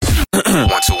1,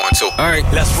 2, 1, 2. All right,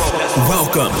 let's roll.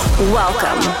 Welcome.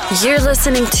 You're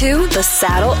listening to the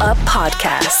Saddle Up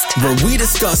Podcast, where we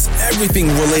discuss everything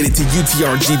related to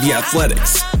UTRGV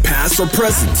athletics, past or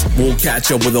present. We'll catch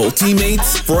up with old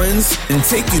teammates, friends, and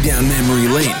take you down memory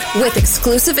lane with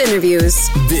exclusive interviews.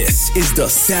 This is the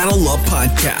Saddle Up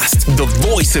Podcast, the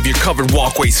voice of your covered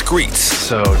walkway streets.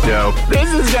 So dope.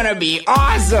 This is gonna be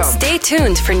awesome. Stay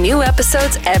tuned for new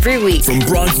episodes every week. From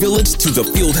Bronx Village to the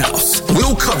Fieldhouse,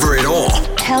 we'll cover it all.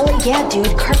 Hell yeah,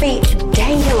 dude. Carpe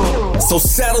diem. So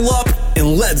saddle up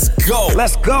and let's go.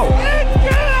 Let's go.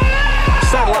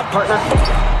 Saddle up, partner.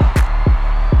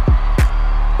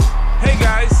 Hey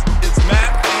guys, it's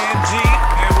Matt and G,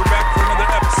 and we're back for another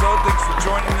episode. Thanks for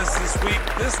joining us this week.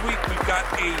 This week we've got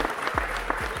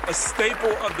a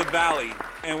staple of the Valley.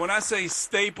 And when I say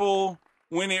staple,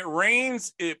 when it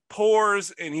rains, it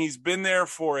pours, and he's been there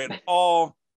for it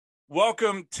all.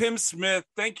 Welcome, Tim Smith.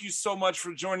 Thank you so much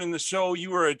for joining the show.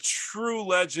 You are a true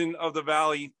legend of the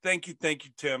Valley. Thank you,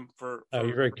 Tim, for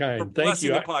you're very kind. For Thank blessing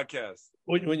you. The podcast.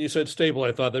 When you said stable,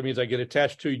 I thought that means I get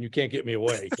attached to you and you can't get me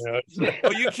away.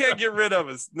 Oh, you can't get rid of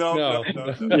us. No.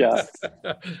 Yeah.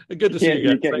 Good to see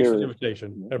you guys. Thanks for the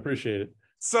invitation. I appreciate it.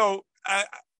 So,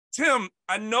 Tim,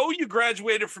 I know you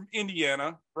graduated from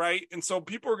Indiana, right? And so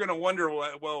people are going to wonder,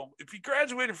 well, if he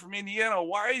graduated from Indiana,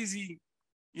 why is he,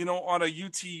 on a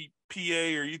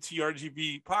UTPA or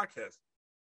UTRGV podcast?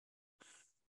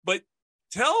 But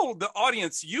tell the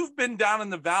audience, you've been down in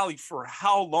the Valley for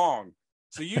how long?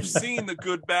 So you've seen the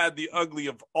good, bad, the ugly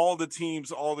of all the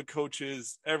teams, all the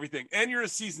coaches, everything. And you're a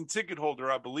season ticket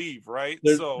holder, I believe, right?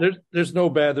 There's no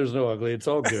bad, there's no ugly. It's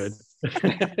all good.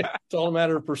 It's all a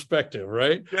matter of perspective,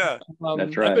 right? Yeah,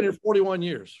 that's right. I've been here 41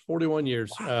 years.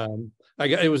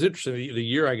 It was interesting. The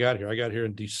year I got here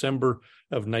in December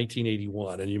of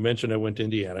 1981. And you mentioned I went to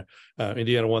Indiana.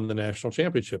 Indiana won the national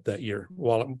championship that year,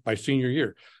 my senior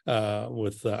year,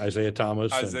 with Isaiah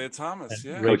Thomas.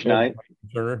 Yeah. Coach Knight.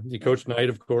 Turner. He coached Knight,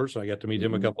 of course. I got to meet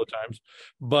him a couple of times.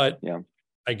 But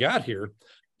I got here,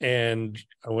 and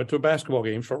I went to a basketball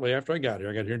game shortly after I got here.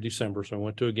 I got here in December, so I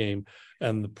went to a game.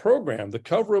 And the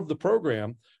cover of the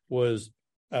program was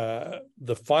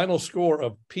the final score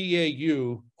of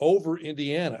PAU over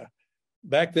Indiana.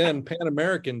 Back then, Pan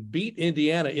American beat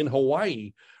Indiana in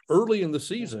Hawaii early in the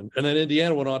season, and then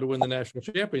Indiana went on to win the national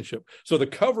championship. So the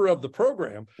cover of the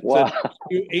program said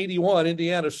 81,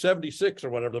 Indiana 76,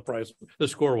 or whatever the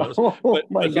score was.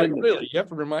 Really, you have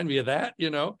to remind me of that,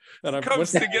 And it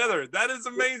comes together. That is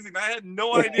amazing. I had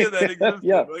no idea that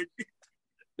existed.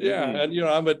 And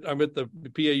I'm at the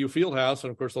PAU Fieldhouse,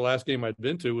 and of course the last game I'd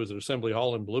been to was at Assembly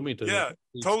Hall in Bloomington. Yeah,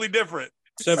 totally different.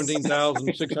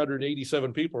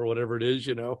 17,687 people or whatever it is,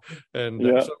 and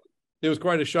so it was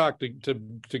quite a shock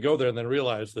to go there and then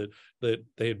realize that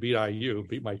they had beat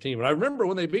my team. And I remember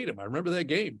when they beat them. I remember that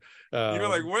game. You were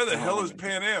like, where the hell is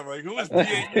Pan Am? Like, who is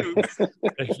PAU?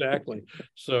 Exactly.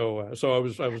 So I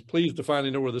was pleased to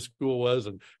finally know where the school was,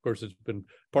 and of course it's been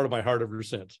part of my heart ever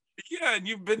since. Yeah, and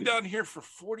you've been down here for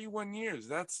 41 years.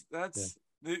 That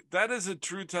is a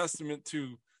true testament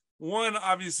to, one,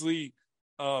 obviously,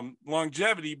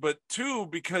 longevity, but two,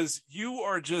 because you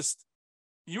are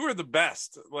the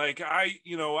best. Like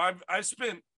I've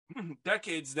spent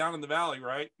decades down in the Valley,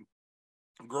 right?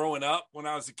 Growing up, when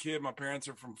I was a kid, my parents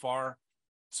are from far.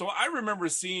 So I remember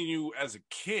seeing you as a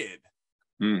kid.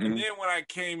 Mm-hmm. And then when I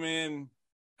came in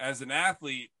as an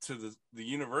athlete to the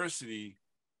university,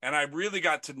 and I really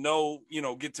got to know,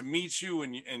 get to meet you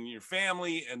and your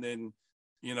family, and then,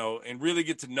 and really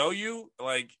get to know you,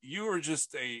 like you are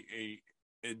just a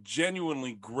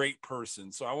genuinely great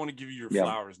person. So I want to give you your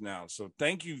flowers now. So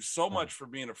thank you so much for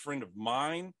being a friend of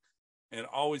mine and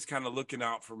always kind of looking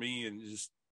out for me and just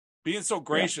being so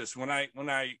gracious. When I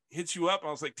hit you up,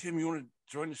 I was like, Tim, you want to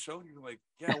join the show? And you were like,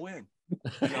 yeah, when?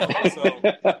 So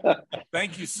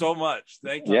thank you so much.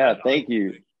 Thank you. Yeah, thank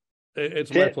you.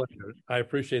 It's my pleasure. I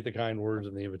appreciate the kind words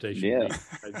and the invitation. Yeah.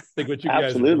 I think what you guys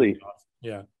absolutely. Awesome.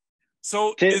 Yeah.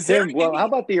 So how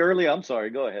about the early? I'm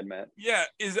sorry. Go ahead, Matt. Yeah.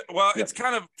 It's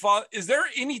kind of, is there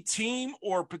any team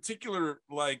or particular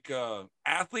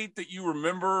athlete that you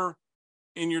remember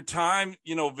in your time,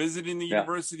 visiting the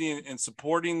university and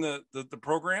supporting the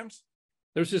programs?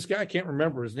 There's this guy, I can't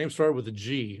remember. His name started with a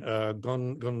G.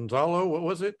 Gonzalo, what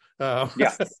was it? Yeah,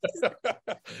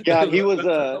 he was.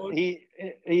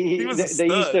 He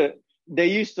was. They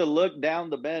used to look down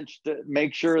the bench to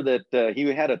make sure that he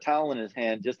had a towel in his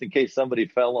hand just in case somebody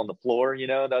fell on the floor.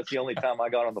 That's the only time I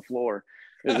got on the floor,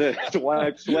 to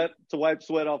wipe sweat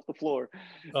off the floor.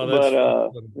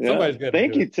 Somebody's got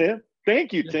thank you, Tim.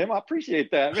 Thank you, Tim. I appreciate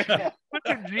that. Look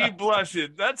at G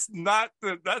blushing. That's not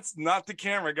the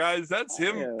camera, guys. That's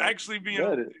him actually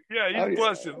being. He's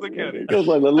blushing. Look at it. It feels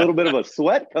like a little bit of a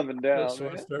sweat coming down.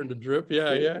 Sweat starting to drip.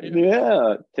 Yeah,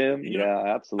 Tim.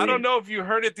 Absolutely. I don't know if you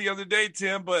heard it the other day,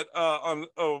 Tim, but on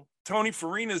Tony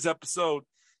Farina's episode,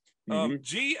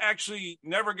 G actually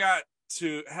never got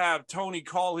to have Tony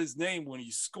call his name when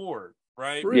he scored.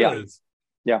 Right?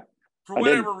 Yeah. For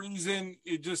whatever reason,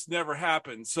 it just never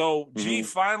happened. So G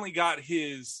finally got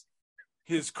his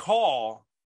call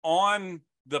on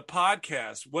the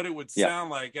podcast, what it would sound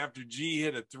like after G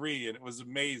hit a 3, and it was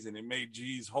amazing. It made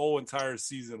G's whole entire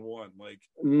season 1. Like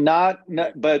not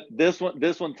but this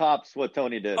one tops what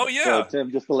Tony did. Oh yeah. So,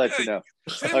 Tim, just to let you know.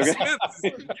 Tim Smith,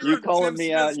 you calling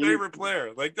me out, favorite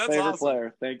player. Like that's favorite awesome.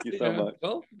 Player. Thank you so much.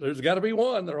 Well, there's got to be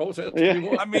one. There always has to be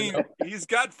one. I mean, he's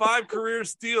got 5 career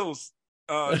steals.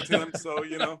 Tim, so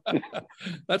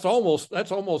that's almost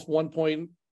 1.2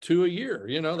 a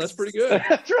year. That's pretty good.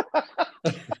 That's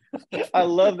right. I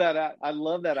love that. I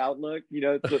love that outlook.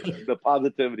 The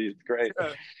positivity is great.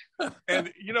 And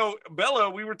Bella,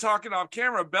 we were talking off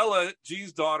camera. Bella,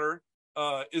 G's daughter,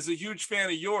 is a huge fan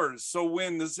of yours. So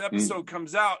when this episode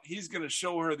comes out, he's going to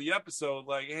show her the episode.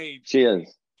 Like, hey, she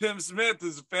is. Tim Smith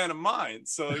is a fan of mine.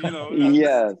 So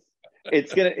yes.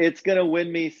 It's gonna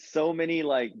win me so many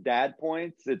like dad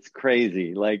points. It's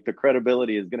crazy. Like the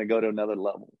credibility is gonna go to another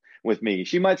level with me.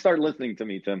 She might start listening to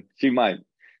me, Tim. She might.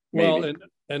 Maybe. Well,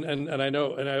 and I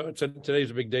know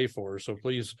today's a big day for her. So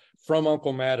please, from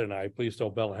Uncle Matt and I, please tell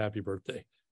Bella happy birthday.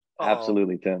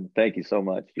 Absolutely, Tim. Thank you so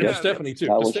much. Yeah, Stephanie too.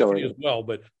 Stephanie as well,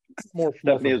 but more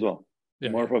Stephanie as well.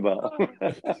 Yeah, more for Bella.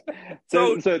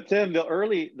 so Tim, the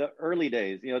early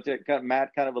days.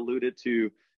 Matt kind of alluded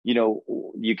to.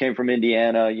 You came from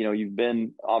Indiana, you've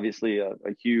been obviously a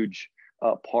huge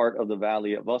part of the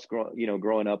Valley of us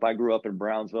growing up. I grew up in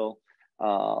Brownsville,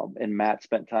 and Matt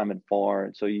spent time in Pharr.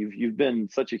 And so you've been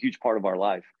such a huge part of our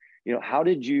life. How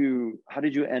did you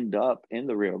end up in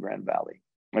the Rio Grande Valley?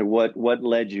 Like what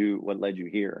led you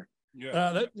here?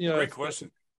 Yeah. Great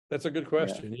question. That's a good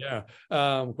question. Yeah.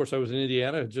 Of course I was in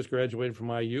Indiana, just graduated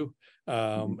from IU.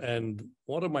 And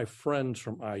one of my friends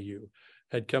from IU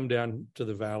had come down to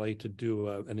the Valley to do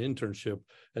an internship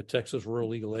at Texas Rural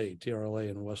Legal Aid, TRLA,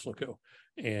 in Weslaco.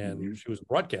 And she was a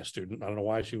broadcast student. I don't know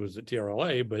why she was at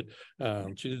TRLA, but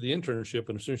she did the internship.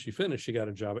 And as soon as she finished, she got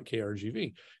a job at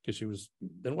KRGV because she was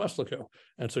in Weslaco.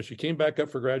 And so she came back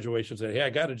up for graduation and said, hey, I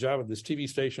got a job at this TV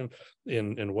station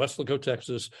in Weslaco,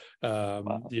 Texas.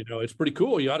 Wow. It's pretty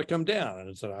cool. You ought to come down. And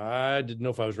I said, I didn't know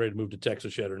if I was ready to move to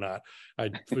Texas yet or not.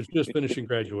 I was just finishing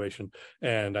graduation,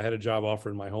 and I had a job offer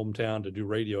in my hometown to do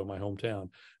radio in my hometown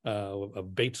of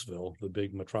Batesville, the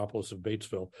big metropolis of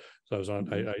Batesville. So I was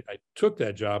I took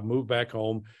that job, moved back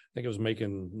home. I think I was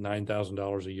making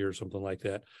 $9,000 a year or something like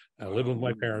that. I lived with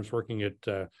my parents, working at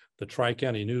the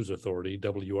Tri-County News Authority,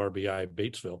 WRBI,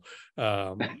 Batesville.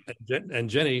 And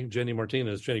Jenny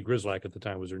Martinez, Jenny Grislack at the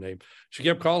time was her name. She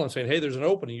kept calling saying, hey, there's an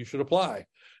opening, you should apply.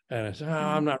 And I said,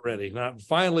 I'm not ready.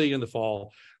 Finally, in the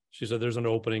fall, she said, there's an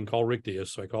opening, call Rick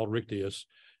Diaz. So I called Rick Diaz,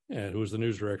 and who was the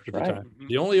news director at the time.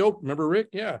 The only remember Rick?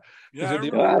 Yeah.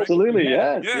 Absolutely.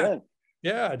 Yes. Yeah.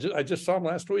 Yeah, I just saw him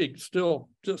last week. Still.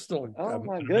 Oh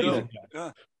my goodness!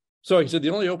 Yeah. So he said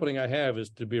the only opening I have is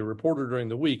to be a reporter during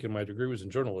the week, and my degree was in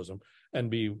journalism,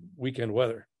 and be weekend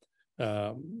weather.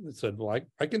 I said, well,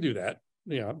 I can do that.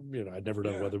 I'd never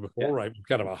done weather before. Right,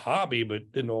 kind of a hobby,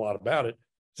 but didn't know a lot about it.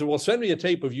 So, well, send me a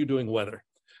tape of you doing weather,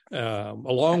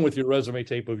 along with your resume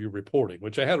tape of your reporting,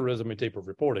 which I had a resume tape of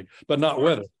reporting, but not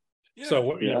weather. Yeah. So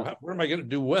where am I going to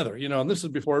do weather? And this is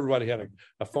before everybody had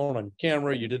a phone on your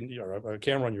camera. You didn't, a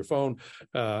camera on your phone.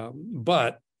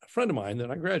 But a friend of mine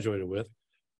that I graduated with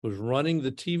was running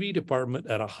the TV department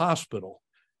at a hospital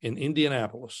in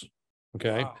Indianapolis.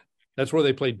 Okay. Wow. That's where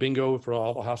they played bingo for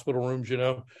all the hospital rooms,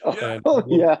 and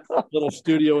little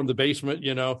studio in the basement,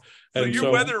 So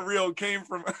your weather reel came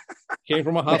from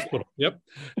a hospital. Yep.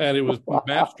 And it was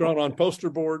maps drawn on poster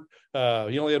board. He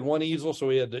only had one easel, so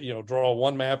he had to, draw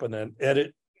one map and then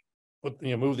edit,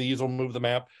 move the easel, move the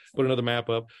map, put another map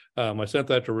up. I sent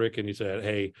that to Rick, and he said,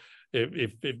 hey,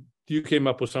 if you came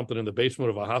up with something in the basement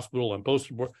of a hospital on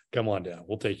poster board, come on down.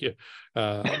 We'll take you.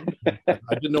 I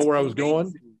didn't know where I was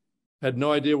going. Had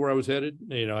no idea where I was headed.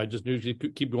 I just knew you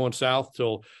could keep going south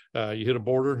till you hit a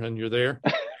border and you're there.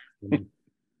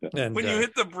 And when you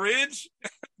hit the bridge,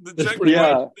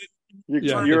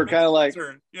 you were kind of like,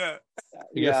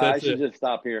 I should just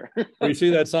stop here. You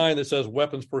see that sign that says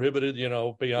weapons prohibited,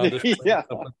 beyond this.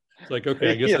 It's like,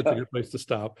 okay, I guess that's a good place to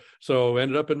stop. So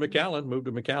ended up in McAllen, moved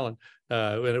to McAllen,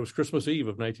 and it was Christmas Eve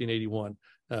of 1981.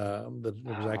 That it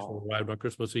was actually arrived on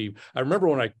Christmas Eve. I remember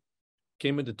when I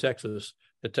came into Texas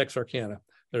at Texarkana,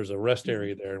 there's a rest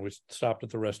area there, and we stopped at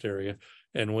the rest area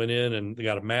and went in, and they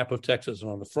got a map of Texas.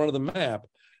 And on the front of the map,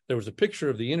 there was a picture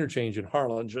of the interchange in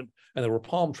Harlingen, and there were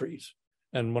palm trees.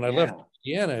 And when I left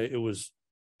Indiana, it was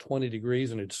 20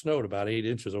 degrees, and it snowed about 8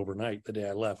 inches overnight the day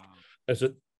I left. I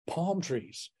said, palm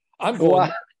trees. I'm going,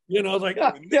 I was like,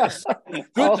 yes,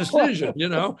 good decision,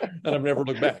 and I've never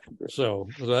looked back. So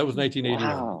that was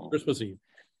 1981, Christmas Eve.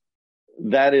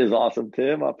 That is awesome,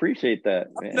 Tim. I appreciate that,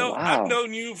 man. I've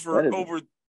known you for over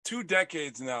 2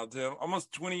 decades now, Tim,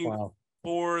 almost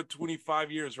 24,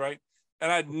 25 years, right?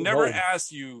 And I'd never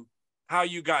asked you how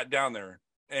you got down there.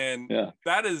 And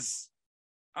that is,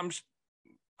 I'm just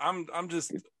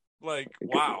like,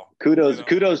 wow.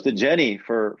 Kudos to Jenny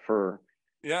for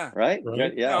right?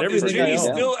 Yeah. Is Jenny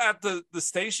still at the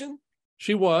station?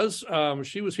 She was.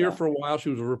 She was here for a while. She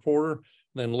was a reporter,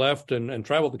 then left and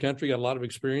traveled the country, got a lot of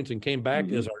experience, and came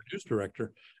back as our news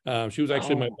director. She was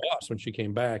actually my boss when she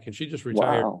came back, and she just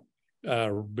retired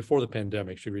before the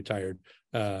pandemic. She retired.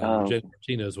 Jenny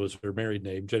Martinez was her married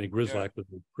name. Jenny Grislack was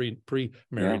her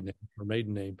pre-married name, her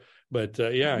maiden name. But so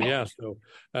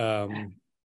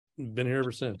been here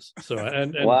ever since. So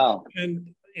and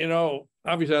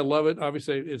obviously I love it.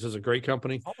 Obviously this is a great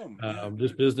company.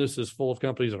 This business is full of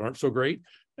companies that aren't so great,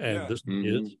 and this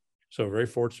is. So very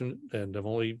fortunate, and I've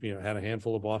only had a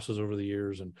handful of bosses over the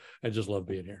years, and I just love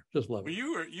being here. Just love it.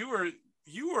 You were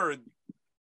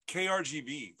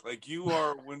KRGV, like you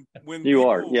are when you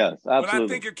are, yes, absolutely. When I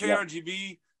think of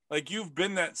KRGV, like you've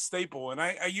been that staple, and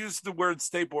I used the word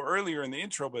staple earlier in the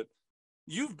intro, but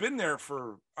you've been there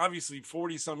for obviously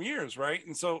 40 some years, right?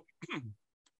 And so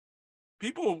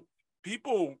people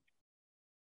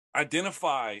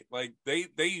identify, like they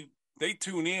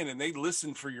tune in and they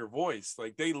listen for your voice.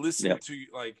 Like they listen to you,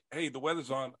 like, hey, the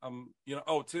weather's on.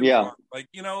 Tim's on. Like,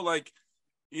 like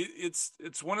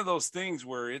it's one of those things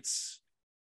where it's,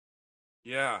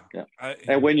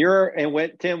 and when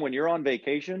Tim, when you're on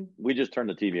vacation, we just turn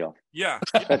the TV off. Yeah.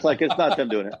 It's like, it's not Tim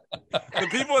doing it. The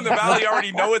people in the Valley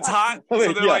already know it's hot.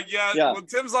 So they're when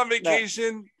Tim's on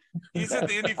vacation, he's at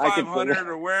the Indy 500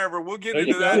 or wherever. We'll get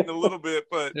into that in a little bit,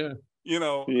 but in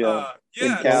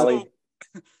Cali.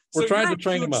 We're trying to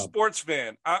train them up. Sports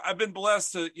fan. I've been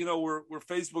blessed to, we're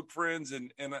Facebook friends,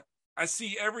 and I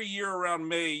see every year around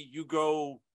May you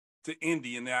go to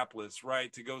Indianapolis,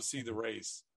 right, to go see the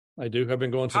race. I do. I've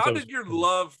been going since. How did your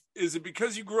love? Is it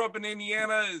because you grew up in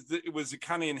Indiana? Was it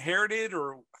kind of inherited,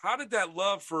 or how did that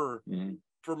love for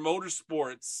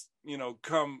motorsports,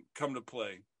 come to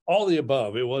play? All the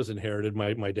above. It was inherited.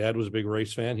 My dad was a big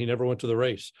race fan. He never went to the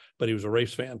race, but he was a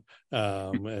race fan.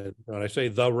 And when I say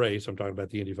the race, I'm talking about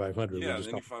the Indy 500. Yeah, the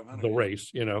Indy 500. The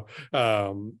race,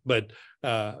 But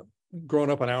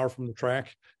growing up an hour from the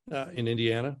track in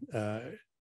Indiana,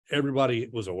 everybody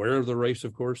was aware of the race,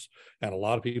 of course, and a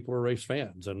lot of people were race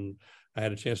fans. And I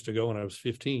had a chance to go when I was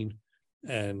 15,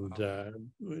 and I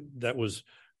was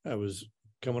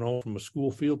coming home from a school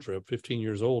field trip, 15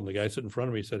 years old, and the guy sitting in front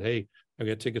of me said, "Hey, I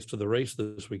got tickets to the race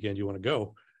this weekend. You want to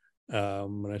go?"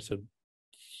 And I said,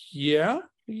 yeah.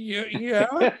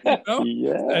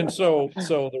 And so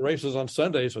the race is on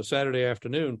Sunday. So Saturday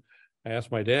afternoon, I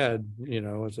asked my dad,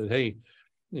 I said, "Hey,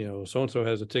 so-and-so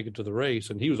has a ticket to the race,"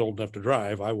 and he was old enough to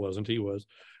drive. I wasn't, he was.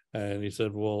 And he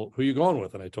said, "Well, who are you going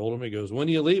with?" And I told him. He goes, "When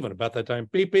are you leaving?" About that time,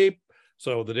 beep, beep.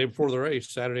 So the day before the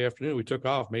race, Saturday afternoon, we took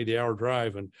off, made the hour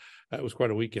drive, and that was quite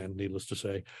a weekend, needless to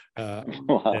say. And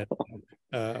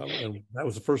that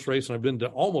was the first race, and I've been to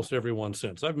almost every one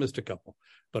since. I've missed a couple,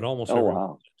 but almost every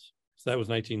one since. So that was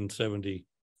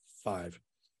 1975.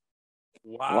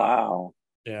 Wow.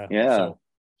 Yeah.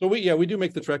 So we do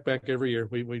make the trek back every year.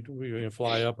 We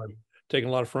fly up. I've taken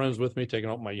a lot of friends with me. Taking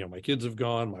all my kids have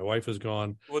gone. My wife has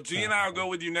gone. Well, G and I will go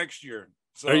with you next year.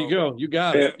 So there you go. You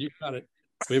got it. You got it.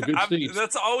 We have good seats.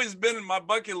 That's always been in my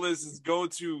bucket list, is go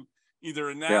to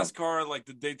either a NASCAR like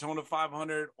the Daytona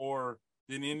 500 or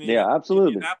the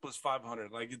Indianapolis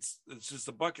 500. Like it's just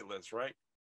a bucket list, right?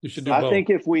 You should do I both.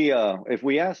 think if we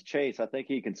ask Chase, I think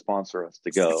he can sponsor us to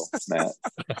go, Matt.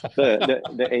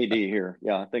 the AD here.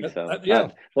 Yeah, I think so.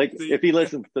 If he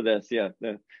listens to this,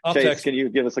 Chase, can you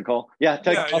give us a call? Yeah,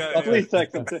 please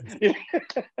text him.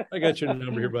 I got your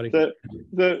number here, buddy. So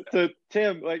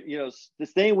Tim,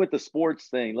 staying with the sports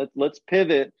thing, let's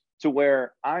pivot to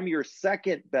where I'm your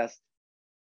second best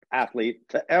athlete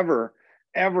to ever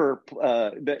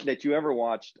that you ever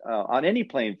watched on any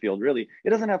playing field. Really, it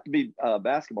doesn't have to be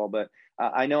basketball, but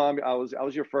I know I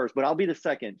was your first, but I'll be the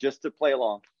second just to play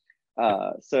along.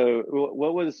 So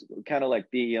what was kind of like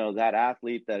that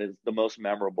athlete that is the most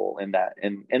memorable in that,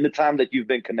 in the time that you've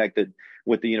been connected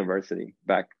with the university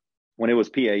back when it was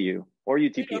PAU or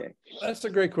UTPA? That's a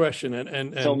great question.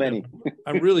 And so many.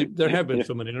 There have been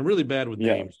so many, and I'm really bad with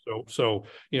names. So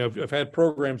I've had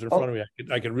programs in front of me.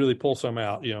 I could really pull some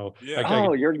out, you're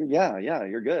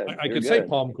good. I could say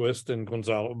Palmquist and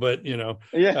Gonzalo, but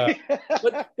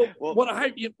what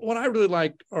I really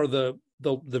like are the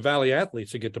Valley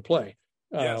athletes that get to play.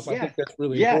 I think that's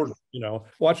really important.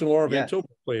 Watching Laura Van Tilburg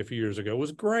play a few years ago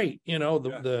was great.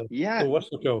 The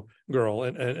Wesco girl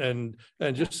and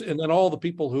then all the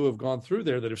people who have gone through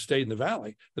there that have stayed in the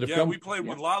Valley that have come. We played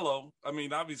with Lalo. I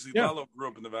mean, obviously Lalo grew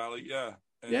up in the Valley.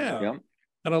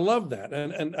 And I love that,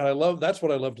 and I love that's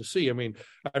what I love to see. I mean,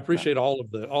 I appreciate all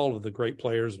of the great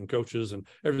players and coaches and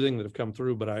everything that have come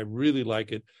through, but I really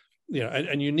like it.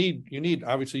 And you need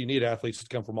athletes to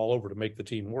come from all over to make the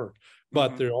team work,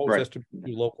 but there always has to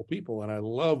be local people. And I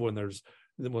love when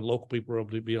local people are able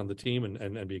to be on the team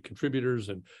and be contributors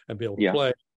and be able to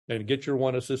play and get your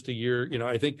 1 assist a year.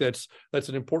 I think that's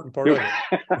an important part of it.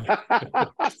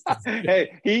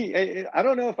 Hey, I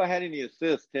don't know if I had any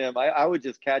assists, Tim. I would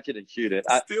just catch it and shoot it.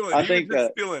 I think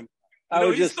stealing. I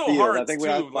would just steal. I think we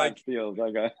had 5 steals.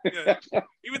 Okay.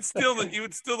 He would steal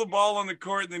the ball on the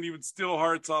court, and then he would steal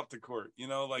hearts off the court.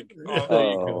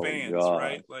 Fans,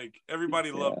 right? Like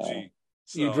everybody loved G.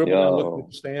 So. You dribble and look at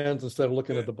the stands instead of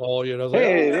looking at the ball. I was like,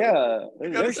 I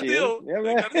gotta steal.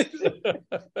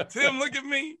 Tim, look at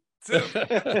me. Tim,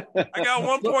 I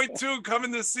got 1.2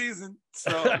 coming this season.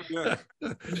 So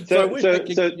I wish I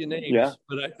could give you names,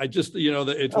 but I just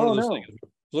it's one of those things.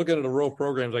 Looking at a row of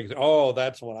programs, I can say, "Oh,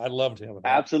 that's one I loved him."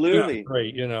 Absolutely,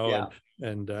 great,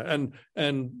 and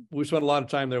we spent a lot of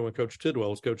time there when Coach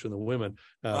Tidwell was coaching the women.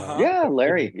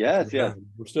 Larry, yes.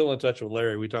 We're still in touch with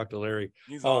Larry. We talk to Larry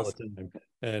all the time.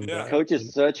 And Coach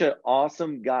is such an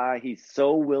awesome guy. He's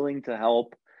so willing to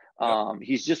help.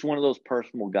 He's just one of those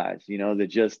personal guys, that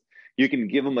just you can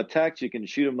give him a text, you can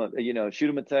shoot him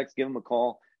a text, give him a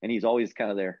call. And he's always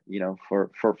kind of there,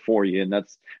 for you. And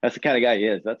that's the kind of guy he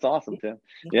is. That's awesome, Tim.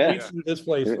 Yeah.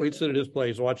 We'd sit at his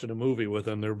place watching a movie with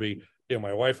him. There'd be,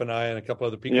 my wife and I and a couple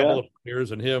other people, couple of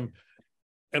peers and him.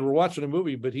 And we're watching a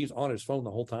movie, but he's on his phone the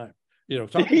whole time.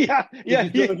 Talking. He's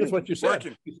doing just what you said.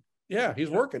 Working. He's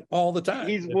working all the time.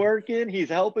 He's working. He's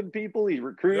helping people. He's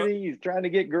recruiting. He's trying to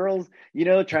get girls,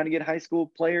 trying to get high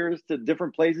school players to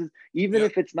different places, even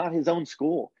if it's not his own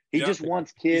school. He just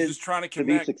wants kids trying to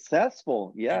be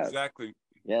successful. Yeah, exactly.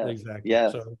 Yeah, exactly.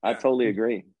 Yes, I totally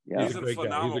agree. Yeah, he's a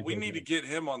phenomenal. We need to get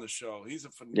him on the show. He's a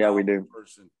phenomenal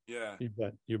person. Yeah,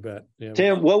 you bet. Yeah,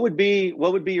 Tim, what would be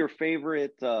your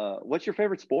favorite? What's your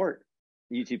favorite sport?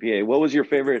 UTPA. What was your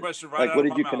favorite? Question right what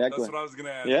did you connect with? That's what I was going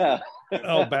to ask.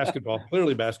 Yeah. Basketball.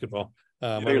 Clearly basketball.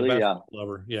 I'm a basketball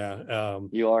lover. Yeah.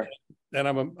 You are. And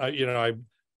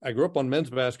I grew up on men's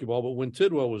basketball, but when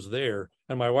Tidwell was there,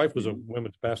 and my wife was a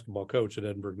women's basketball coach at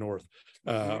Edinburgh North.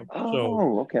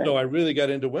 So I really got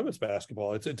into women's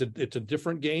basketball. It's a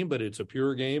different game, but it's a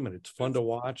pure game and it's fun to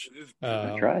watch.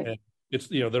 That's right. And it's,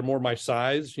 they're more my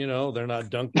size, they're not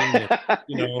dunking,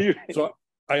 so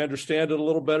I understand it a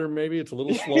little better. Maybe it's a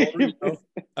little slower,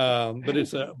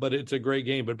 but it's a great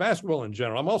game. But basketball in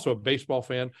general, I'm also a baseball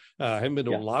fan. I haven't been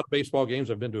to a lot of baseball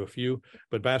games. I've been to a few,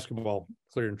 but basketball,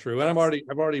 clear and true. And I've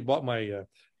already bought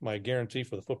my guarantee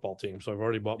for the football team. So I've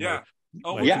already bought my.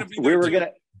 We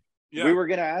were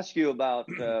gonna ask you about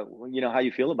how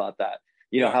you feel about that.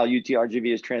 How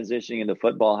UTRGV is transitioning into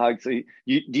football. Do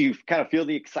you kind of feel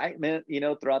the excitement,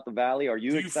 throughout the Valley? Are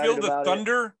you excited about it? Do you feel the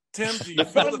thunder, Tim? Do you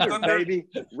feel the thunder? Baby,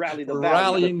 rally the We're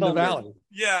Valley. Rallying the Valley.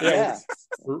 Yeah.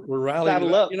 We're rallying.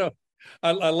 Saddle up.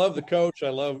 I love the coach. I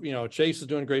love, Chase is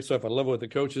doing great stuff. I love what the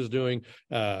coach is doing.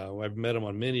 I've met him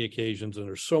on many occasions, and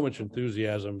there's so much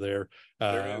enthusiasm there.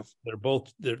 And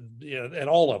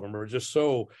all of them are just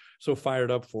so fired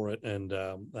up for it. And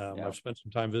I've spent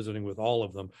some time visiting with all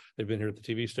of them. They've been here at the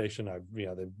TV station.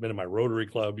 They've been in my Rotary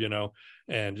Club,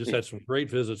 and just had some great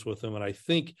visits with them. And I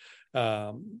think,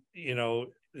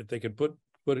 if they could put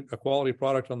a quality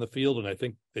product on the field, and I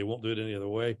think they won't do it any other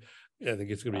way, I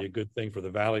think it's going to be a good thing for the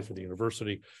Valley, for the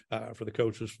university, for the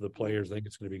coaches, for the players. I think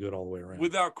it's going to be good all the way around.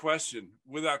 Without question.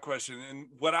 And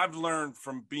what I've learned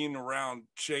from being around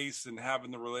Chase and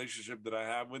having the relationship that I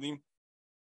have with him,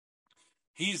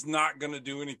 he's not going to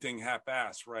do anything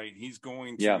half-assed, right? He's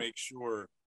going to make sure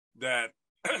that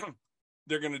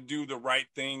they're going to do the right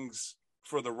things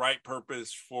for the right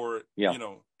purpose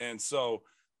and so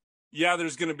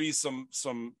there's going to be some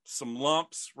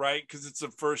lumps, right? Because it's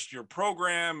a first year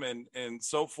program and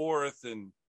so forth.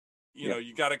 And,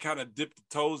 you got to kind of dip the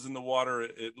toes in the water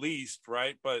at least,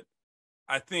 right? But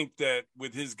I think that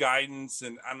with his guidance,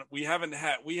 and we haven't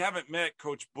met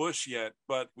Coach Bush yet,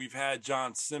 but we've had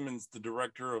John Simmons, the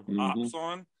director of ops,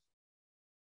 on.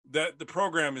 That the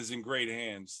program is in great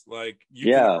hands. Like,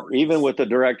 even with the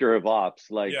director of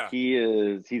ops, like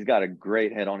he's got a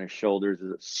great head on his shoulders.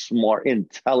 Is a smart,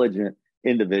 intelligent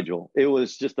individual. It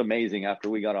was just amazing after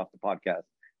we got off the podcast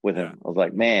with him. I was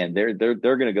like, man, they're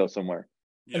going to go somewhere,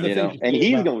 and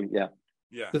he's going.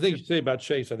 Yeah. The things you say about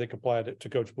Chase, I think, apply to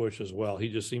Coach Bush as well. He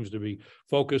just seems to be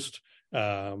focused.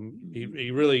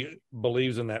 He really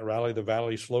believes in that Rally the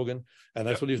Valley slogan, and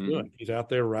that's what he's doing. He's out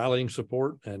there rallying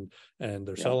support, and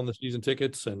they're selling the season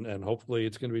tickets, and hopefully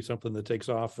it's going to be something that takes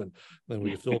off, and then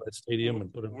we fill that stadium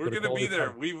and put. We're going to be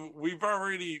there. We've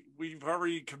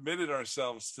already committed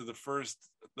ourselves to the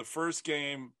first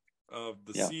game of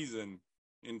the season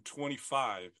in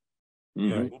 25.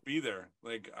 We'll be there.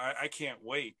 Like, I can't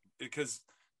wait. Because,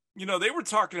 they were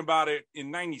talking about it in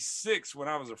 96 when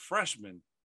I was a freshman.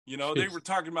 They were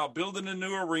talking about building a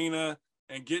new arena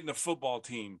and getting a football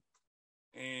team.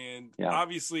 And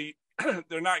obviously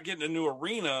they're not getting a new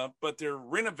arena, but they're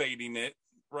renovating it,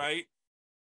 right?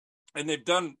 And they've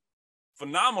done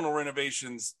phenomenal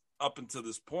renovations up until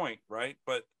this point, right?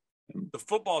 But the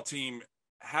football team,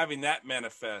 having that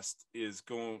manifest is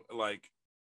going, like,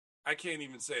 I can't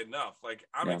even say enough. Like,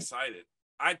 I'm excited.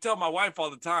 I tell my wife all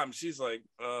the time. She's like,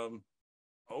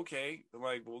 okay,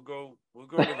 like we'll go to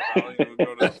the Valley and we'll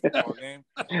go to the football game.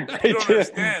 You don't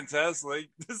understand, Tess. Like,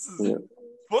 this is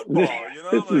football,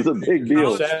 This is a big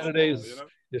deal. Saturdays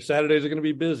are going to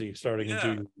be busy starting in 2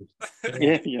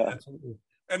 years. Yeah.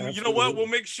 And Absolutely. You know what? We'll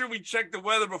make sure we check the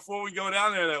weather before we go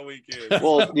down there that weekend.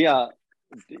 Well,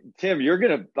 Tim,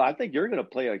 I think you're gonna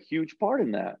play a huge part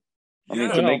in that. I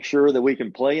mean, to make sure that we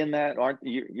can play in that,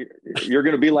 you're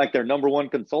going to be like their number one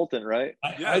consultant, right?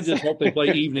 I just hope they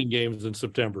play evening games in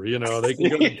September. They can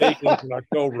go to day games in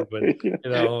October, but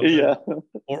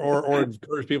or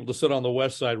encourage people to sit on the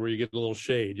west side where you get a little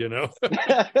shade.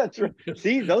 That's right.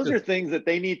 See, those are things that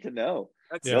they need to know.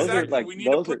 That's exactly. We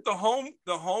need to put the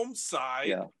home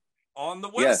side on the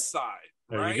west side.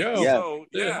 There you go. So,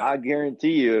 I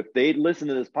guarantee you, if they listen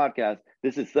to this podcast,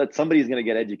 somebody's going to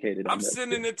get educated. I'm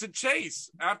sending it to Chase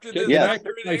after this.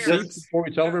 Before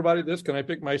we tell everybody this, can I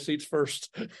pick my seats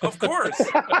first? Of course.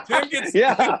 Tim gets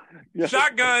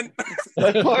shotgun.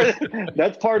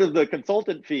 That's part of the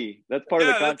consultant fee. That's part of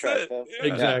the contract.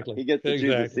 Exactly. He gets to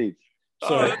choose the seats.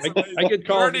 So I get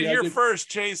called. You heard it here first,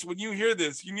 Chase. When you hear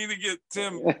this, you need to get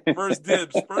Tim first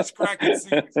dibs, first crack at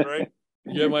seats, right?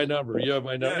 You have my number. Yeah.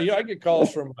 I get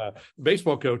calls from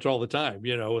baseball coach all the time,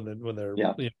 when they're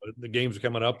the games are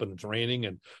coming up and it's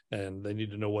raining and they need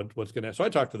to know what's going to. So I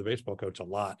talk to the baseball coach a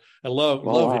lot. I love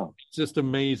him. It's just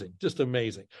amazing.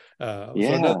 So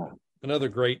another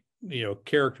great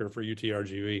character for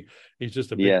UTRGV. He's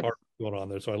just a big part of what's going on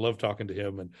there. So I love talking to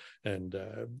him and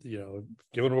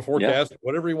giving him a forecast,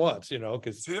 whatever he wants.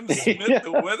 Because Tim Smith,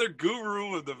 the weather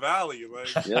guru of the Valley,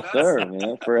 yes, sir,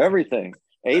 man, for everything.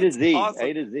 A to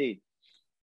Z.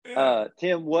 Yeah.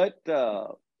 Tim, what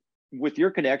with your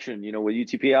connection, with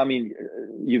UTP? I mean,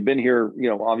 you've been here,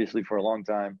 obviously for a long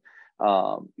time.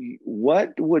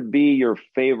 What would be your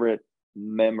favorite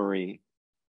memory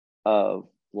of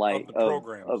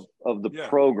the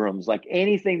programs? Like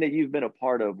anything that you've been a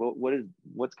part of?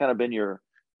 What's kind of been your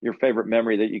favorite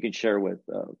memory that you can share with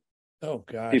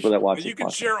people that watch? You can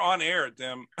share on air,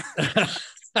 Tim.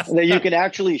 That you can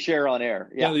actually share on air.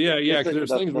 Because there's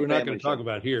things we're not going to talk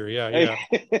about here.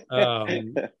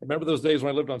 Remember those days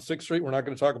when I lived on 6th Street? We're not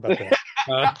going to talk about that.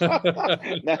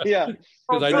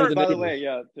 By the way,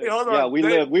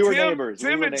 we were neighbors.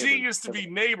 Tim and G used to be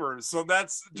neighbors, so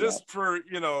that's just for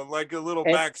like a little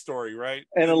backstory, right?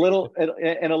 And a little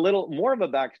more of a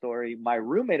backstory. My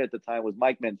roommate at the time was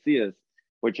Mike Mencius,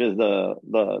 which is the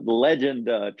legend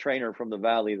trainer from the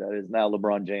Valley that is now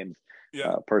LeBron James.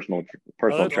 Personal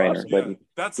trainer. Awesome. But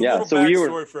that's a little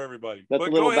backstory for everybody. That's a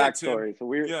little backstory.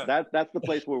 So that's the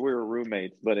place where we were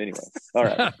roommates. But anyway, all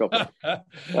right, go for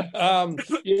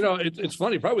it. It's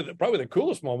funny. Probably the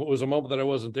coolest moment was a moment that I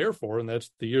wasn't there for, and that's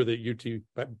the year that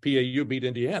PAU beat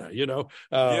Indiana.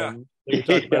 We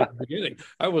talked about at the beginning.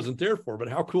 I wasn't there for, but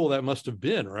how cool that must have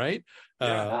been, right?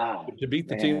 To beat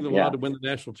the team that wanted to win the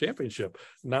national championship.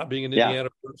 Not being an Indiana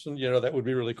person, that would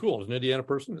be really cool. As an Indiana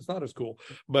person, it's not as cool,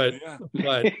 but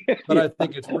I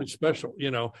think it's pretty special.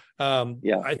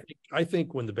 I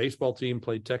think when the baseball team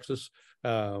played Texas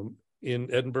in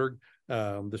Edinburgh,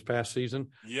 this past season.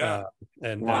 Yeah.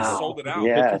 And sold it out.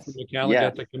 Yes. McCallum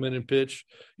got to come in and pitch.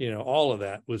 All of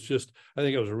that was just, I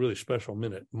think it was a really special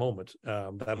moment.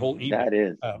 That whole evening. That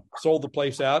is. Sold the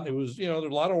place out. It was, there's a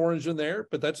lot of orange in there,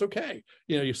 but that's okay.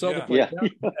 You sell the place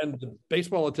out, and the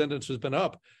baseball attendance has been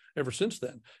up ever since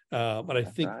then. But I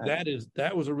think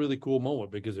that was a really cool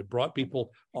moment because it brought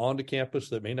people onto campus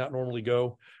that may not normally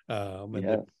go, and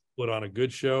they put on a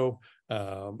good show.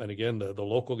 And again, the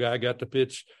local guy got to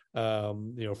pitch, for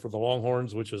the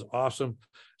Longhorns, which is awesome.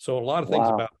 So a lot of things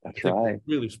about it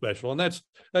really special. And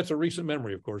that's a recent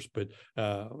memory, of course, but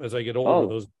as I get older,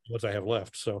 those ones I have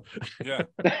left. So yeah,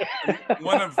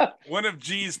 one of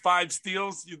G's 5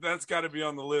 steals, that's got to be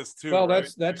on the list too. Well, right?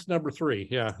 that's number 3.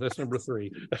 Yeah, that's number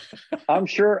 3. I'm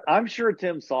sure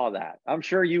Tim saw that. I'm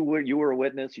sure you were a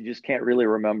witness. You just can't really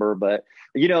remember. But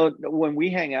when we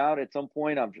hang out at some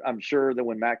point, I'm sure that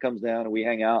when Matt comes down and we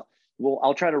hang out,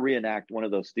 I'll try to reenact one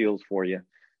of those steals for you.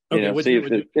 See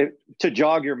if to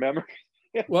jog your memory.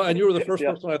 Well, and you were the first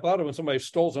person I thought of when somebody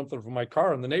stole something from my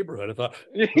car in the neighborhood. I thought,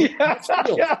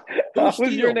 I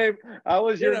was your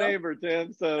neighbor,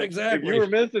 Tim. So exactly. If you were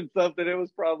missing something, it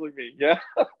was probably me. Yeah,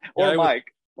 or Mike.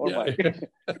 Mike.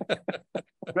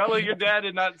 Probably your dad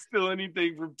did not steal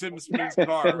anything from Tim Smith's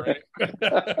car,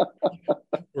 right?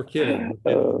 We're kidding.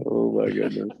 Oh my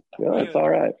goodness, it's all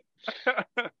right.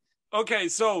 Okay,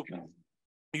 so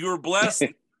you were blessed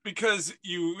because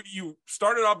you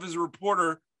started off as a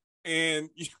reporter and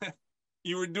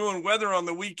you were doing weather on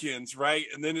the weekends, right?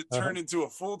 And then it turned into a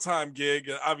full-time gig,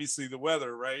 obviously the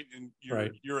weather, right? And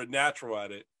you're a natural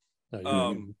at it.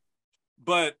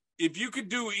 But if you could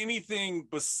do anything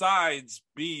besides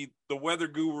be the weather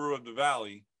guru of the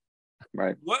Valley,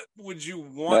 right? What would you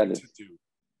want to do?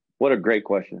 What a great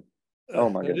question. Oh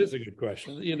my goodness. It is a good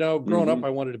question. Growing up, I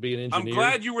wanted to be an engineer. I'm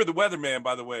glad you were the westerman,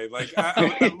 by the way. Like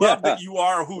I love that you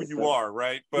are who you are,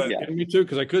 right? But me too,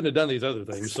 because I couldn't have done these other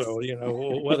things. So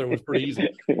weather was pretty easy.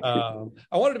 I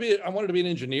wanted to be an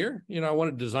engineer. I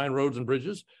wanted to design roads and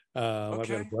bridges. I've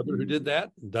got a brother who did that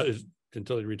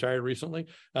until he retired recently.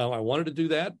 I wanted to do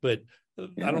that, but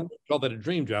I don't call that a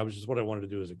dream job. It's just what I wanted to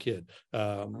do as a kid.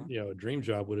 A dream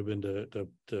job would have been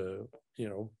to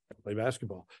play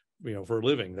basketball. For a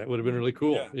living. That would have been really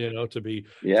cool, to be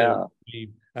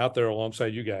out there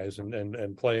alongside you guys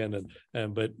and playing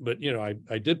but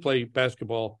I did play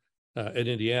basketball at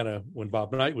Indiana when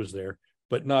Bob Knight was there,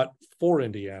 but not for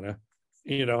Indiana.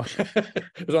 It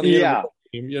was on the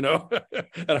team, and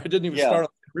I didn't even start on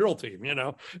the real team.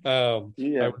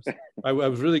 I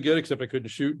was really good, except I couldn't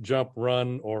shoot, jump,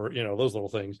 run, or those little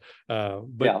things.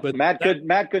 But Matt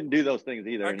couldn't do those things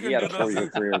either. And he had a 4-year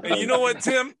career. And you know what,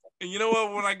 Tim? And you know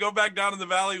what? When I go back down in the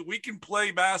Valley, we can play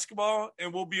basketball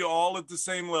and we'll be all at the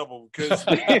same level because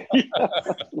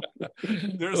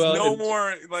there's no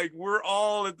more, like, we're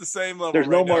all at the same level. There's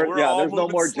no more, there's no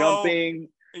more slow. Jumping.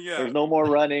 Yeah. There's no more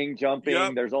running,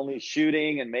 jumping. There's only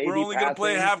shooting and maybe we're only going to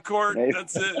play half court. Maybe.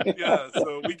 That's it. Yeah.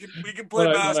 So we can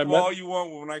play basketball all you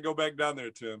want when I go back down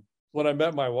there, Tim. When I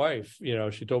met my wife,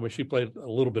 she told me she played a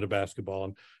little bit of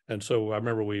basketball. And so I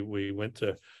remember we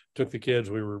took the kids.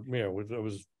 We were, I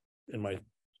was in my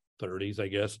 30s, I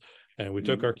guess. And we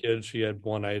took our kids. She had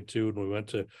one, I had two, and we went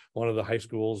to one of the high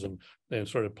schools and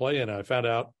started playing. And I found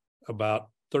out about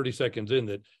 30 seconds in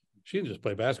that she didn't just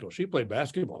play basketball. She played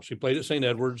basketball. She played at St.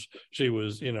 Edwards. She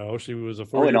was, she was a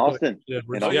 4-year in Austin.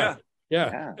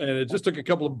 Yeah. And it just took a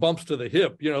couple of bumps to the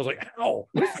hip. I was like, ow.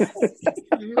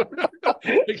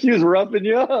 She was roughing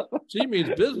you up. She means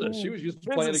business. She was used to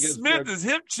playing against Smith is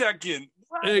hip checking.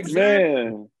 Exactly.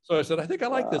 Man. So I said, I think I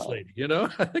like this lady,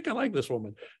 I think I like this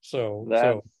woman. So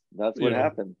that's what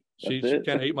happened. She kind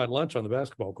of ate my lunch on the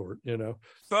basketball court,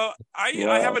 So I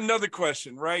have another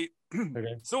question, right?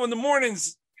 Okay. So in the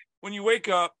mornings when you wake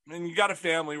up and you got a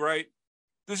family, right?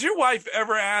 Does your wife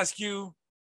ever ask you,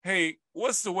 hey,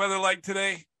 what's the weather like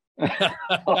today?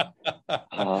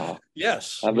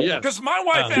 Yes. Because my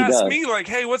wife asked me, like,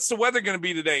 hey, what's the weather going to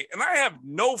be today? And I have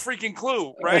no freaking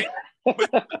clue, right?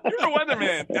 But you're a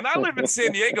weatherman, and I live in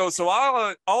San Diego, so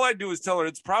all I do is tell her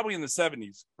it's probably in the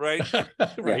 70s, right?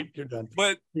 Right, you're done.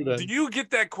 But do you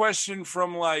get that question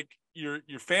from, like, your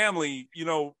family,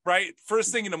 right?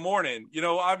 First thing in the morning,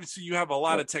 obviously you have a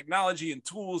lot of technology and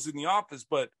tools in the office,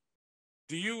 but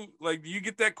do you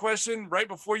get that question right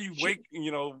before you wake,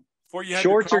 before you have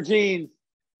shorts or jeans?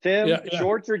 Tim,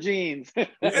 shorts or jeans?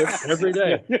 Every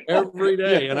day.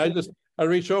 And I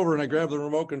reach over and I grab the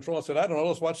remote control. I said, I don't know,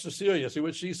 let's watch Cecilia, see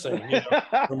what she's saying.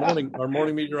 Our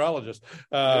morning meteorologist.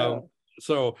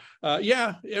 So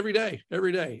every day.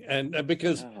 And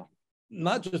because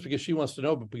not just because she wants to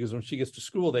know, but because when she gets to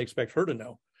school, they expect her to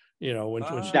know, when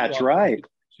she that's right.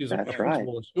 She's a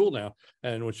principal in school now.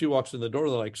 And when she walks in the door,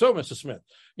 they're like, so Mrs. Smith,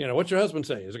 what's your husband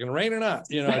say? Is it going to rain or not?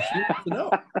 She wants to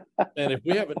know. And if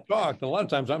we haven't talked, a lot of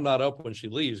times I'm not up when she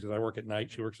leaves because I work at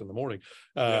night. She works in the morning.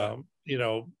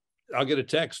 I'll get a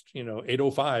text,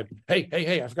 8:05.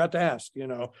 Hey, I forgot to ask,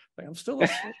 I'm still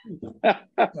asleep. I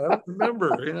don't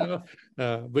remember,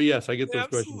 but yes, I get those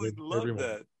questions every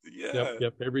morning. Yeah.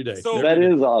 Yep, every day. So that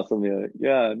is awesome.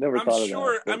 Yeah. Never thought of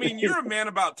that. I mean, you're a man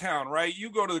about town, right? You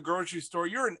go to the grocery store,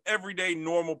 you're an everyday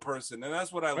normal person. And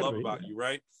that's what I love about you,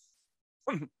 right?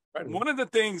 One of the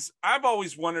things I've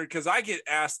always wondered, because I get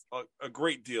asked a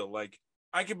great deal, like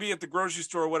I could be at the grocery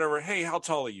store or whatever. Hey, how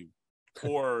tall are you?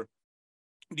 Or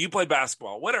do you play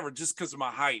basketball? Whatever, just because of my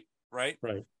height, right?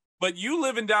 Right. But you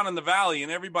living down in the valley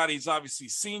and everybody's obviously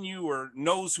seen you or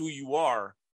knows who you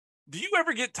are. Do you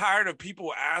ever get tired of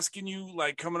people asking you,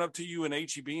 like coming up to you in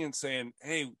HEB and saying,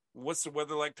 hey, what's the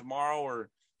weather like tomorrow? Or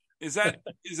is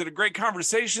it a great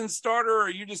conversation starter? Or are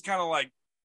you just kind of like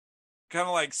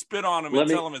spit on them and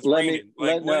tell them it's raining?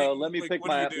 Let me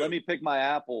pick my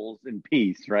apples in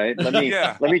peace, right? Let me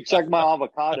check my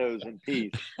avocados in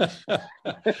peace.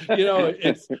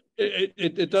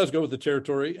 It does go with the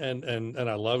territory, and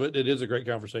I love it. It is a great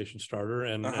conversation starter,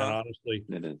 and honestly,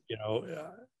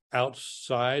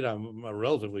 outside, I'm a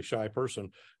relatively shy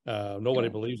person. Nobody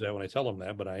believes that when I tell them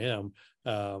that, but I am.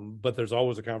 But there's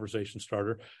always a conversation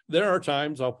starter. There are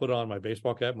times I'll put on my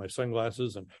baseball cap, my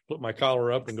sunglasses, and put my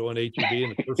collar up and go in HEB,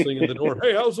 and the first thing in the door,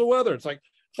 hey, how's the weather? It's like,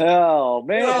 oh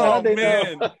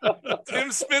man.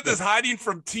 Tim Smith is hiding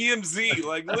from TMZ.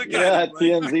 Like, look at him.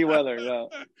 TMZ weather. Yeah.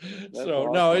 So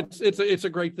awesome. No, it's a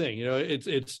great thing.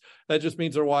 It's that just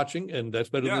means they're watching, and that's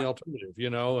better than the alternative.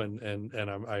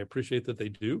 And I appreciate that they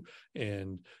do.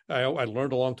 And I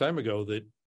learned a long time ago that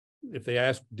if they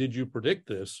ask, did you predict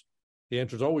this? The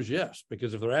answer is always yes,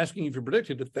 because if they're asking if you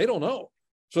predicted it, they don't know.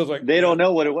 So it's like they don't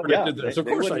know what it was. Yeah, this. Of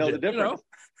course I did. The difference.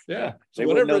 Yeah. So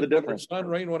whatever know the difference. Sun,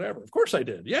 rain, whatever. Of course I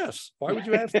did. Yes. Why would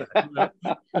you ask that? Now,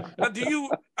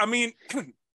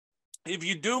 if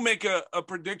you do make a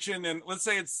prediction and let's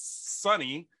say it's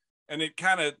sunny and it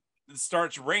kind of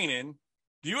starts raining,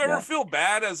 do you ever feel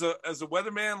bad as a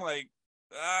weatherman? Like,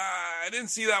 I didn't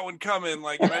see that one coming.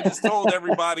 Like, and I just told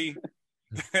everybody.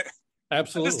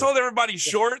 Absolutely. I just told everybody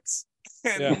shorts.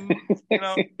 And,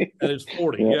 and it's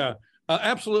 40. Yeah.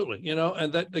 Absolutely.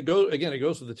 And that it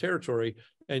goes to the territory,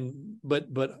 but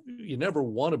you never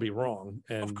want to be wrong.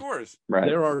 And of course,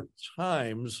 there are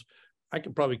times I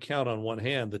could probably count on one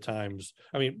hand the times.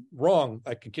 I mean, wrong,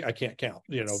 I can't count.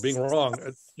 Being wrong,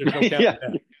 there's no count.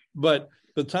 But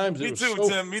the times me too,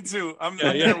 Tim. Me too. I'm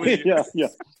there with you. Yeah.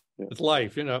 It's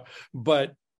life,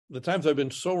 But the times I've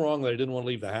been so wrong that I didn't want to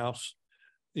leave the house,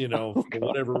 for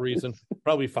whatever reason,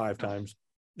 probably 5 times.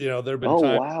 There've been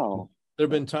times. Wow. There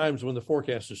have been times when the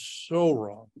forecast is so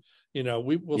wrong.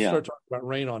 We'll start talking about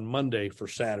rain on Monday for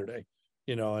Saturday,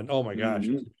 and oh my gosh,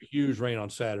 huge rain on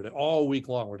Saturday. All week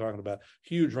long, we're talking about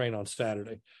huge rain on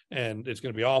Saturday, and it's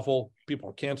going to be awful. People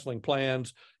are canceling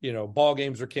plans. Ball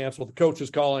games are canceled. The coach is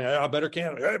calling. I better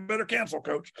cancel,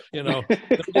 coach. Then we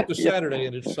get to Saturday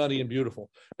and it's sunny and beautiful.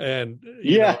 And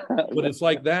when it's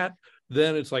like that,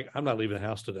 then it's like, I'm not leaving the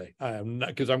house today. I am not,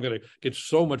 because I'm going to get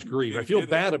so much grief. I feel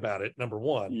bad about it, number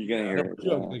one. Number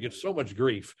two, I'm going to get so much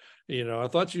grief. I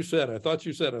thought you said. So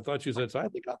I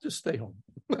think I'll just stay home.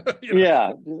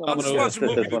 I'll just watch a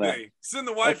movie today. Send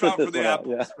the wife out for the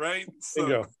apples, right?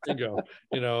 So. Bingo.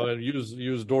 And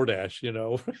use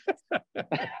DoorDash,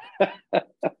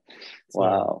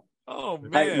 Wow. Oh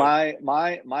man.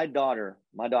 My daughter,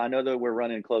 I know that we're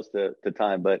running close to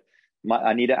time, but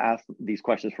I need to ask these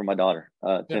questions for my daughter,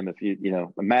 Tim. If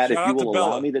Matt, if you will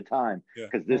allow me the time,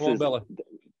 because this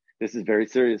is very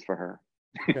serious for her.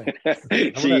 Okay.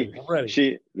 I'm ready.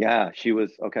 She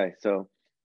was okay. So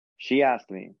she asked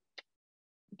me,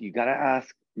 "You got to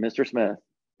ask Mr. Smith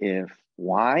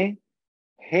why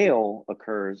hail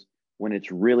occurs when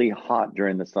it's really hot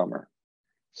during the summer.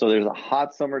 So there's a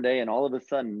hot summer day, and all of a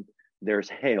sudden there's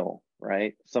hail,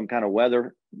 right? Some kind of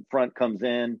weather front comes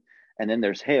in, and then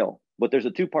there's hail." But there's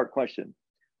a 2-part question.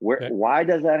 Why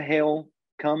does that hail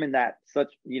come in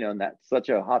such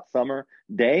a hot summer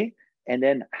day? And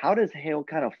then how does hail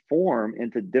kind of form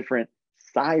into different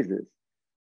sizes?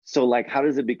 So like, how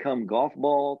does it become golf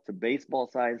ball to baseball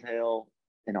size hail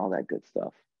and all that good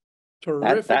stuff?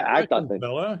 Terrific question,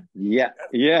 Bella. Yeah.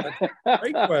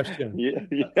 Great question. Yeah.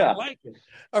 I like it.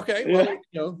 Okay,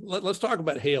 well, let's talk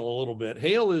about hail a little bit.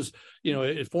 Hail is,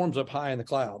 it forms up high in the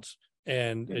clouds.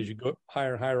 And as you go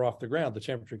higher and higher off the ground, the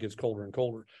temperature gets colder and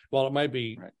colder. While it might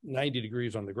be 90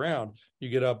 degrees on the ground, you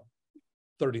get up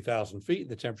 30,000 feet,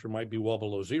 the temperature might be well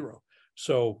below zero.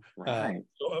 So, right.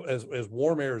 so as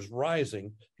warm air is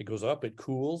rising, it goes up, it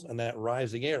cools, and that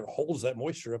rising air holds that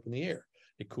moisture up in the air.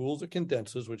 It cools, it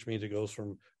condenses, which means it goes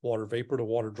from water vapor to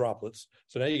water droplets.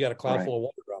 So now you got a cloud full of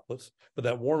water droplets, but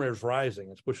that warm air is rising.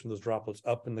 It's pushing those droplets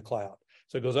up in the cloud.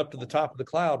 So it goes up to the top of the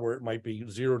cloud where it might be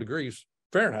 0 degrees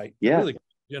Fahrenheit. Yeah. Really,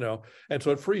 and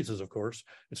so it freezes, of course.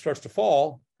 It starts to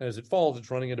fall. And as it falls, it's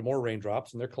running into more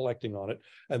raindrops, and they're collecting on it.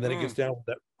 And then it gets down,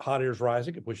 that hot air is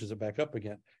rising. It pushes it back up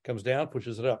again. Comes down,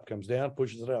 pushes it up. Comes down,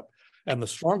 pushes it up. And the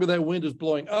stronger that wind is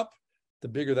blowing up, the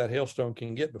bigger that hailstone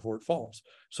can get before it falls.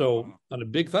 So on a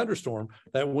big thunderstorm,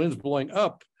 that wind's blowing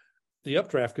up. The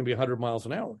updraft can be 100 miles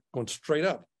an hour, going straight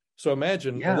up. So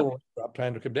imagine a little drop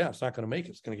time to come down. It's not going to make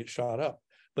it. It's going to get shot up.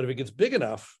 But if it gets big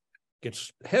enough,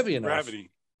 gets heavy enough,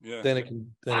 gravity, then it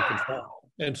can fall.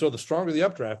 And so the stronger the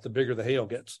updraft, the bigger the hail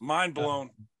gets. Mind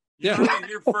blown. Yeah. You heard it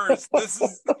here first. This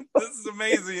is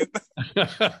amazing.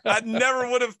 I never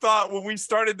would have thought when we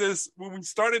started this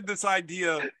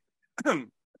idea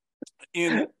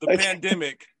in the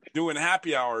pandemic doing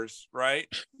happy hours, right?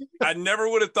 I never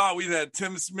would have thought we'd had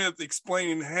Tim Smith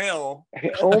explaining hell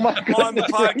on the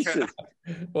podcast.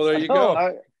 Well, there you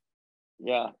go.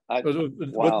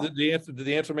 Wow. Did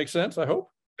the answer make sense? I hope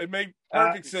it made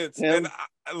perfect sense. Tim,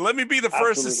 and let me be the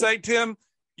first to say, Tim,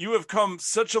 you have come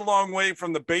such a long way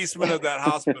from the basement of that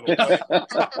hospital.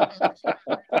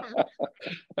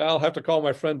 I'll have to call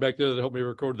my friend back there to help me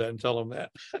record that and tell him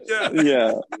that.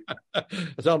 Yeah.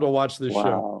 Tell him to watch this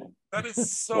show. That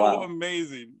is so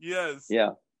amazing. Yes.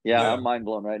 Yeah. I'm mind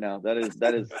blown right now. That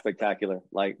is spectacular.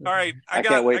 Like, all right, I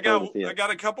can't wait to see it. I got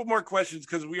a couple more questions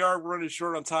because we are running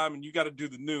short on time, and you got to do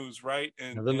the news, right?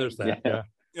 And then there's that.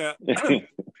 Yeah.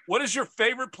 What is your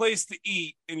favorite place to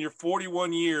eat in your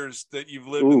 41 years that you've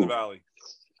lived in the Valley?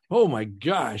 Oh my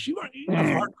gosh, you have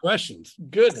hard questions.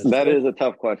 Goodness, that is a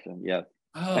tough question. Yes.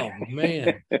 Oh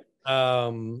man,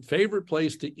 favorite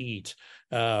place to eat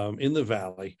in the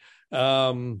Valley.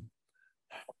 I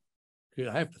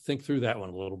have to think through that one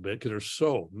a little bit because there's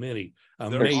so many.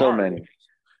 There's so many.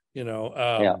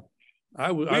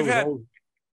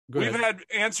 We've had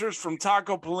answers from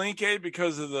Taco Palenque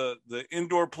because of the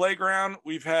indoor playground.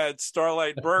 We've had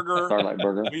Starlight Burger.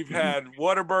 We've had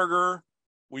Whataburger.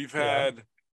 We've had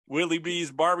Willie B's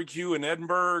Barbecue in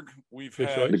Edinburgh. We've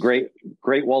had the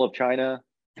Great Wall of China.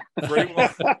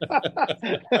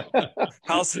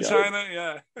 House of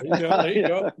China. There you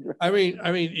go. I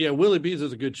mean, Willie B's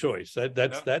is a good choice.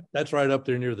 That's right up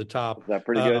there near the top. Is that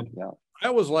pretty good? Yeah. I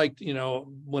always liked,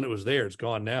 when it was there, it's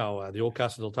gone now. The old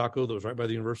Casa del Taco that was right by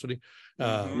the university.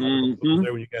 That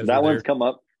one's come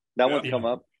up. One's come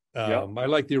up. I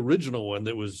like the original one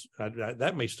that was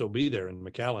that may still be there in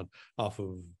McAllen off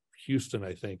of Houston,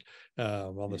 I think,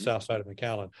 on the south side of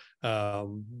McAllen.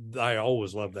 I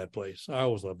always loved that place.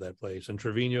 And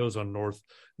Trevino's on North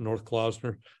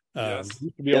Klausner. Yes,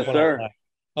 sir.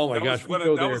 Oh my gosh!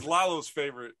 That was Lalo's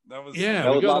favorite. That was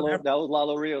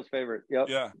Lalo Rio's favorite. Yep.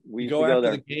 Yeah. We go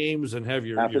after the games and have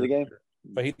your the game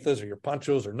fajitas or your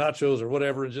panchos or nachos or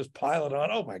whatever, and just pile it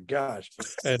on. Oh my gosh!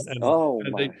 And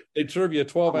they serve you a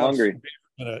 12-ounce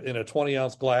in a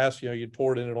 20-ounce glass. You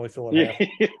pour it in and only fill it half.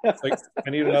 It's like, I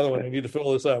need another one. I need to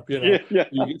fill this up. So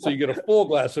you get a full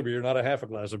glass of beer, not a half a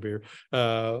glass of beer.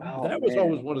 That was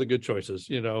always one of the good choices.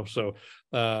 So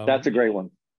that's a great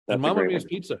one. And Mamma Mia's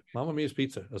Pizza. Mamma Mia's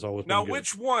Pizza has always been now good.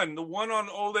 Which one? The one on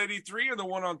Old 83 or the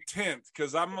one on 10th?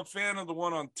 Because I'm a fan of the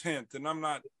one on 10th, and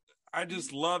I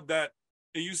just love that.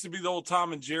 It used to be the old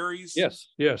Tom and Jerry's. Yes.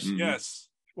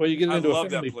 Well, you get into a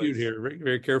family feud here very,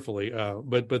 very carefully,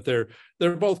 but they're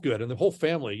both good, and the whole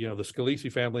family. The Scalisi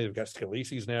family. They've got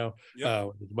Scalisis now.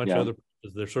 There's a bunch of other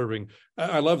pizzas they're serving.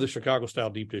 I love the Chicago style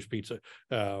deep dish pizza,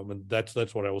 and that's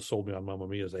what always sold me on Mamma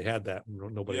Mia's. They had that,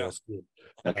 and nobody else did.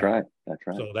 That's right.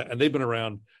 So and they've been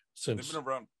around since the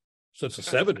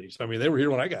 70s. I mean, they were here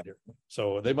when I got here,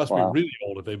 so they must be really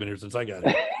old if they've been here since I got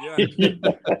here.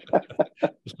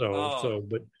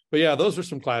 But yeah, those are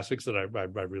some classics that I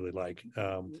really like.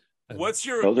 What's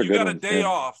you got a day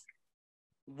off?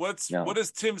 What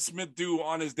does Tim Smith do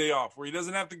on his day off where he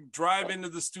doesn't have to drive into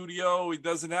the studio? He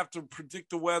doesn't have to predict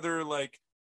the weather. Like,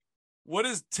 what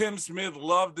does Tim Smith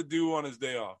love to do on his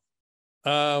day off?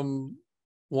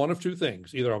 One of two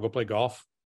things. Either I'll go play golf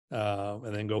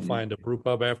and then go find a brew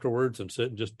pub afterwards and sit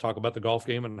and just talk about the golf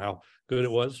game and how good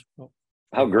it was.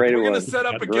 How great it was. We're going to set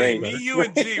up a game. Me, you,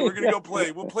 and G. We're going to go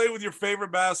play. We'll play with your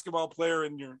favorite basketball player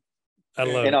in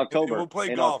October. We'll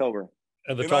play golf. October.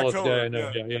 And the tallest guy I know.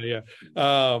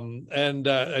 And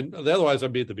otherwise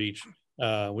I'd be at the beach.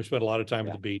 We spent a lot of time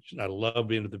at the beach. I love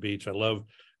being at the beach. I love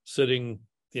sitting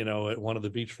at one of the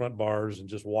beachfront bars and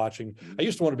just watching. I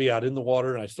used to want to be out in the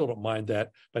water, and I still don't mind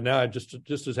that. But now I'm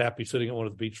just as happy sitting at one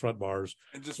of the beachfront bars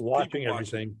and just watching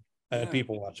everything. And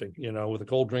people watching, with a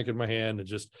cold drink in my hand and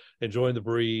just enjoying the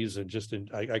breeze, and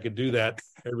I could do that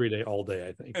every day, all day,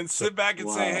 I think. And sit back and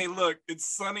say, hey, look, it's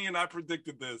sunny and I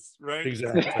predicted this, right?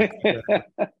 Exactly.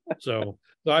 So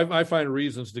I find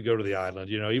reasons to go to the island,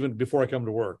 even before I come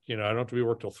to work. I don't have to be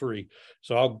work till 3.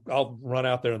 So I'll run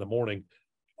out there in the morning.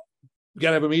 Got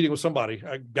to have a meeting with somebody.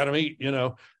 I got to meet, and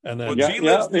then. Well, G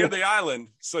lives near the island,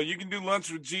 so you can do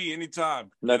lunch with G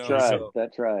anytime. That's right. So.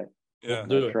 That's right. Yeah,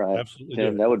 do it. Right. Absolutely.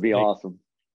 Tim, that would be awesome.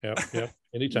 Yep.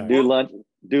 Anytime. Do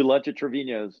lunch at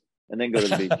Trevino's and then go to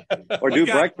the beach, or do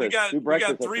breakfast. Do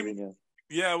breakfast at Trevino's.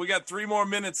 Yeah, we got 3 more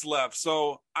minutes left.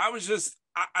 So I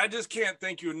just can't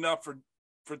thank you enough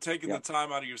for taking the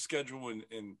time out of your schedule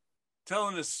and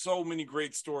telling us so many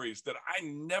great stories that I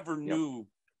never knew.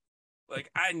 Like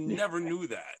I never knew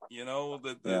that.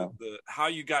 The how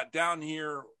you got down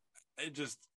here.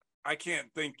 I can't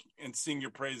thank and sing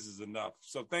your praises enough.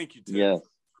 So thank you, Tim,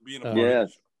 for being a part of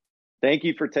it. Thank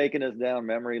you for taking us down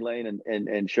memory lane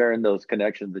and sharing those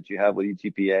connections that you have with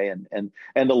UTPA and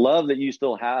the love that you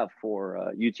still have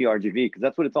for UTRGV, because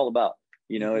that's what it's all about.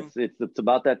 It's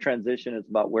about that transition. It's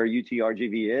about where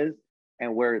UTRGV is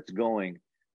and where it's going.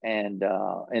 And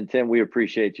Tim, we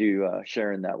appreciate you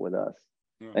sharing that with us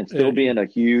and still being a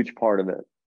huge part of it.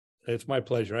 It's my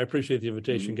pleasure. I appreciate the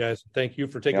invitation, guys. Thank you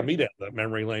for taking me down that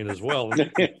memory lane as well.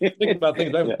 Think about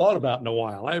things I haven't thought about in a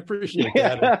while. I appreciate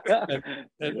that.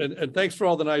 And thanks for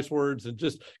all the nice words, and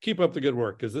just keep up the good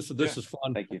work, because this is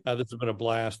fun. Thank you. This has been a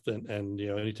blast. And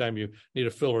anytime you need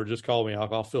a filler, just call me.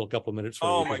 I'll fill a couple of minutes for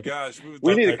you. Oh my gosh.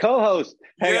 We need a co-host.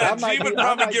 Hey, G would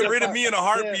probably get rid of me in a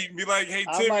heartbeat and be like, hey,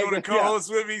 Tim, you want to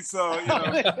co-host with me? So,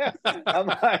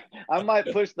 I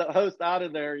might push the host out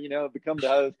of there, become the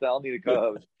host. I'll need a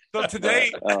co-host. So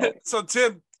today, so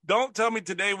Tim, don't tell me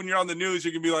today when you're on the news,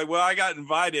 you're going to be like, well, I got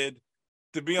invited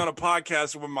to be on a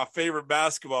podcast with my favorite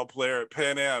basketball player at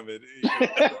Pan Am.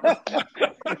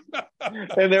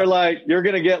 And they're like, you're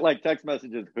going to get like text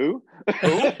messages. Who?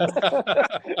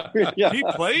 He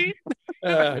played?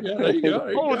 There you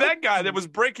go. That guy that was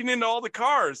breaking into all the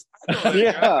cars.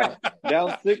 Down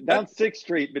 6th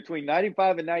Street between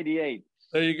 95 and 98.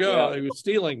 There you go. He was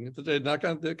stealing. They're not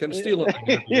going to steal it.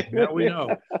 Now we know.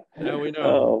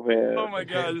 Oh, man. Oh, my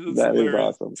God. That is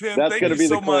awesome. Tim, that's thank you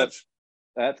so much.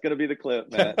 That's going to be the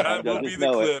clip, man. That will be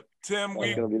the clip. Tim,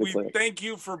 we thank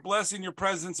you for blessing your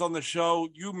presence on the show.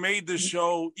 You made the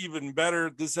show even better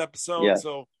this episode. Yeah.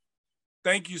 So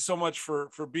thank you so much for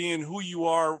being who you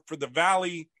are for the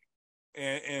Valley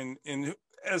and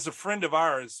as a friend of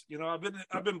ours.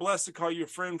 I've been blessed to call you a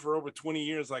friend for over 20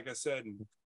 years, like I said, and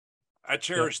I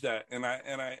cherish that, and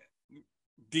I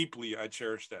deeply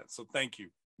cherish that. So thank you.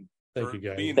 Thank you,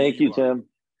 guys. Thank you, Tim.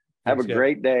 Have a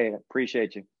great day.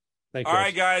 Appreciate you. Thanks, all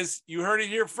right, guys. You heard it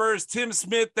here first. Tim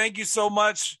Smith, thank you so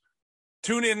much.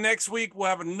 Tune in next week. We'll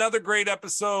have another great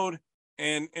episode.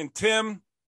 And Tim,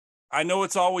 I know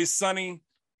it's always sunny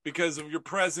because of your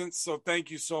presence, so thank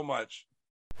you so much.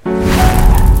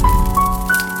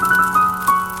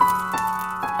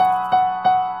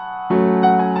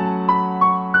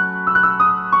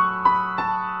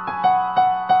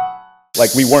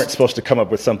 Like, we weren't supposed to come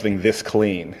up with something this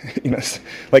clean.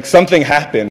 Like, something happened.